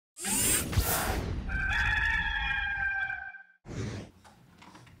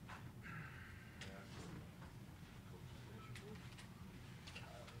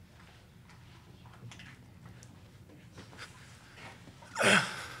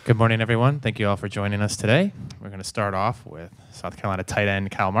Good morning, everyone. Thank you all for joining us today. We're going to start off with South Carolina tight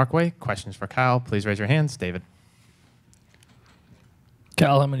end Kyle Markway. Questions for Kyle, please raise your hands. David.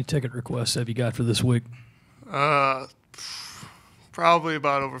 Kyle, how many ticket requests have you got for this week? Probably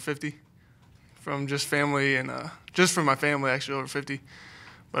about over 50 from just family and just from my family, actually over 50.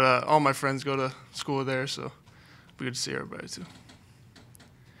 But all my friends go to school there, so it'll be good to see everybody too.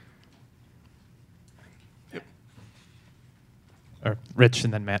 Yep. Or Rich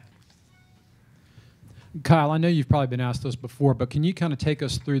and then Matt. Kyle, I know you've probably been asked this before, but can you kind of take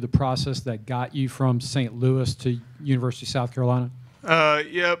us through the process that got you from St. Louis to University of South Carolina?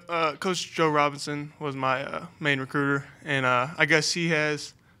 Coach Joe Robinson was my main recruiter, and I guess he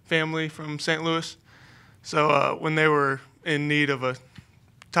has family from St. Louis. So when they were in need of a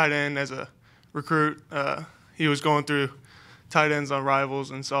tight end as a recruit, he was going through tight ends on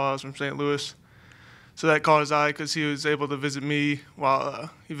Rivals and saw I was from St. Louis. So that caught his eye because he was able to visit me while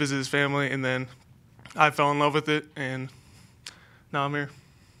he visited his family, and then I fell in love with it, and now I'm here.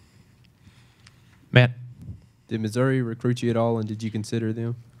 Matt. Did Missouri recruit you at all, and did you consider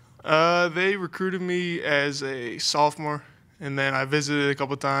them? They recruited me as a sophomore, and then I visited a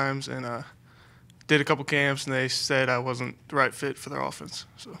couple times and did a couple camps, and they said I wasn't the right fit for their offense.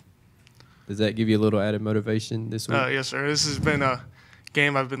 So, does that give you a little added motivation this week? Yes, sir. This has been a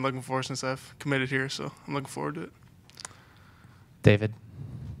game I've been looking for since I've committed here, so I'm looking forward to it. David.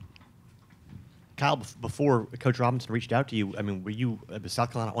 Kyle, before Coach Robinson reached out to you, I mean, were you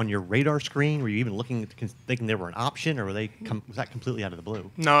South Carolina on your radar screen? Were you even looking, thinking they were an option, or was that completely out of the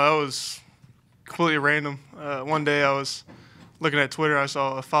blue? No, that was completely random. One day I was looking at Twitter, I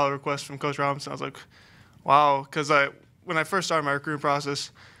saw a follow request from Coach Robinson. I was like, wow, because when I first started my recruiting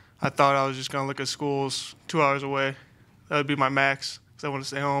process, I thought I was just going to look at schools 2 hours away. That would be my max because I want to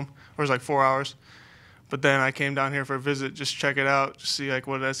stay home, or it was like 4 hours. But then I came down here for a visit, just check it out, just see like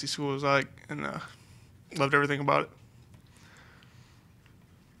what an SC school was like, and loved everything about it.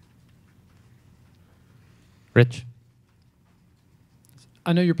 Rich.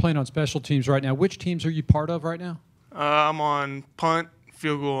 I know you're playing on special teams right now. Which teams are you part of right now? I'm on punt,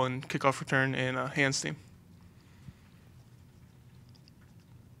 field goal, and kickoff return, and hands team.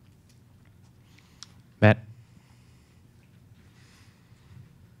 Matt.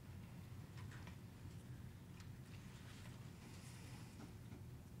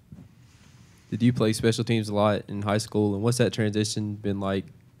 Did you play special teams a lot in high school, and what's that transition been like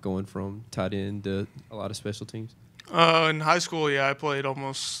going from tight end to a lot of special teams? In high school, yeah, I played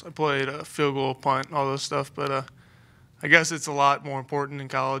field goal, punt, all those stuff, but I guess it's a lot more important in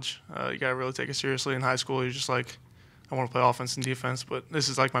college. You got to really take it seriously. In high school, you're just like, I want to play offense and defense, but this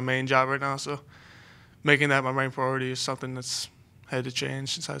is like my main job right now, so making that my main priority is something that's had to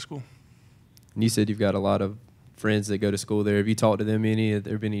change since high school. And you said you've got a lot of friends that go to school there. Have you talked to them any? Have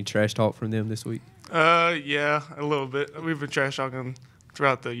there been any trash talk from them this week? Yeah, a little bit. We've been trash talking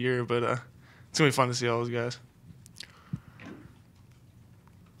throughout the year, but it's going to be fun to see all those guys.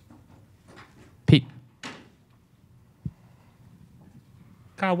 Pete.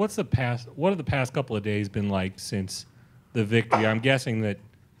 Kyle, what have the past couple of days been like since the victory? I'm guessing that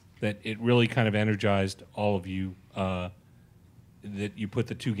it really kind of energized all of you, that you put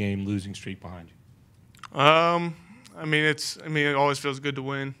the 2-game losing streak behind you. It always feels good to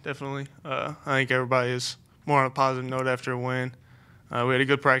win, definitely. I think everybody is more on a positive note after a win. We had a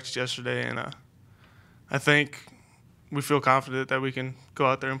good practice yesterday, and I think we feel confident that we can go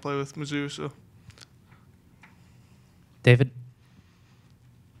out there and play with Mizzou. So, David.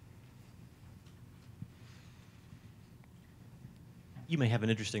 You may have an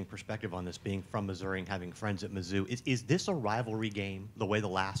interesting perspective on this, being from Missouri and having friends at Mizzou. Is this a rivalry game the way the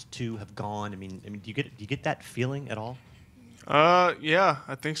last two have gone? I mean, do you get that feeling at all? Yeah,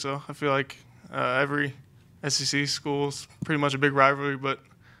 I think so. I feel like every SEC school is pretty much a big rivalry, but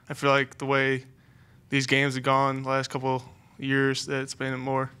I feel like the way these games have gone the last couple years, that it's been a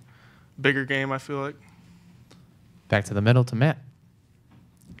more bigger game, I feel like. Back to the middle to Matt.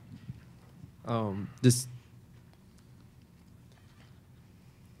 Just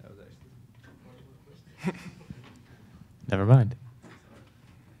Never mind.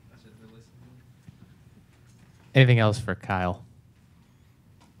 Anything else for Kyle?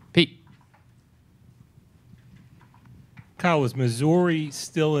 Pete. Kyle, was Missouri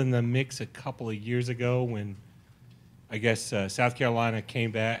still in the mix a couple of years ago when I guess South Carolina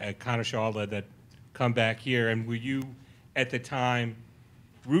came back, Connor Shaw led that comeback here, and were you at the time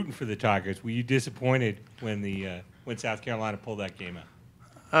rooting for the Tigers? Were you disappointed when South Carolina pulled that game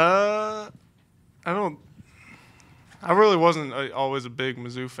out? I really wasn't always a big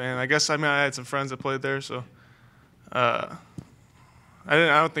Mizzou fan. I guess I had some friends that played there, so I I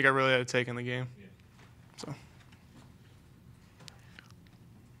don't think I really had a take in the game. So.